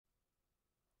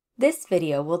This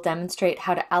video will demonstrate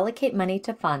how to allocate money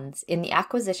to funds in the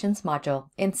Acquisitions module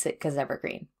in Sitka's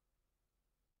Evergreen.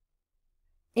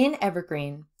 In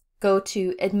Evergreen, go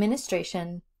to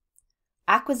Administration,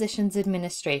 Acquisitions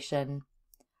Administration,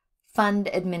 Fund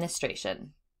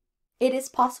Administration. It is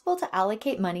possible to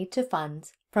allocate money to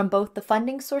funds from both the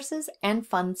Funding Sources and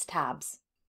Funds tabs.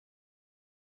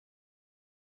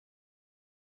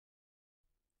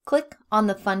 Click on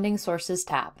the Funding Sources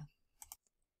tab.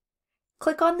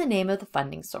 Click on the name of the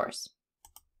funding source.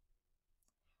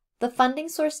 The Funding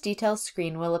Source Details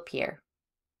screen will appear.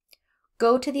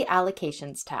 Go to the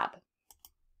Allocations tab.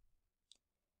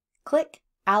 Click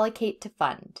Allocate to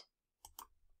Fund.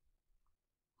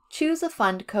 Choose a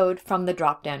fund code from the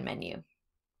drop-down menu.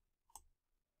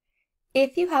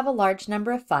 If you have a large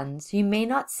number of funds, you may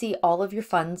not see all of your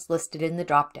funds listed in the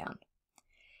drop-down.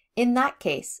 In that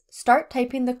case, start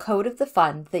typing the code of the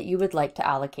fund that you would like to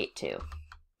allocate to.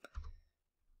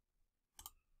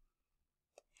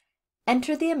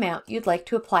 Enter the amount you'd like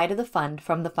to apply to the fund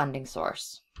from the funding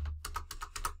source.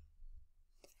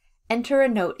 Enter a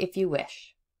note if you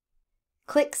wish.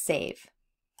 Click Save.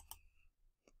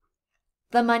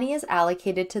 The money is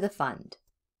allocated to the fund.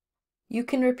 You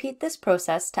can repeat this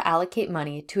process to allocate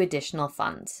money to additional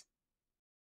funds.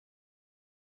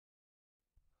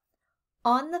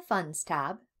 On the Funds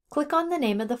tab, click on the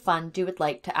name of the fund you would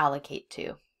like to allocate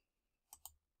to.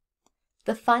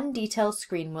 The Fund Details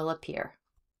screen will appear.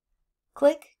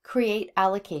 Click Create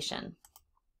Allocation.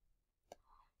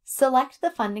 Select the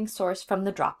funding source from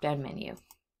the drop-down menu.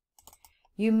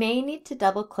 You may need to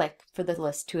double-click for the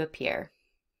list to appear.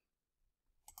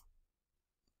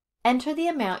 Enter the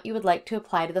amount you would like to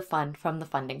apply to the fund from the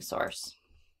funding source.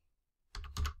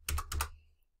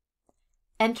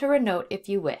 Enter a note if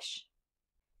you wish.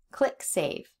 Click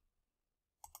Save.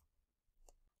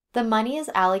 The money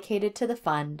is allocated to the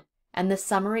fund and the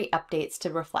summary updates to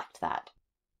reflect that.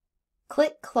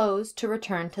 Click Close to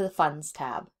return to the Funds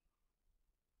tab.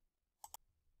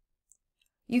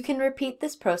 You can repeat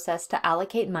this process to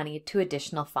allocate money to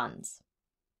additional funds.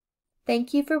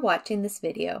 Thank you for watching this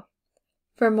video.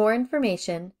 For more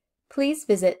information, please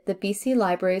visit the BC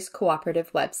Libraries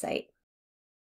Cooperative website.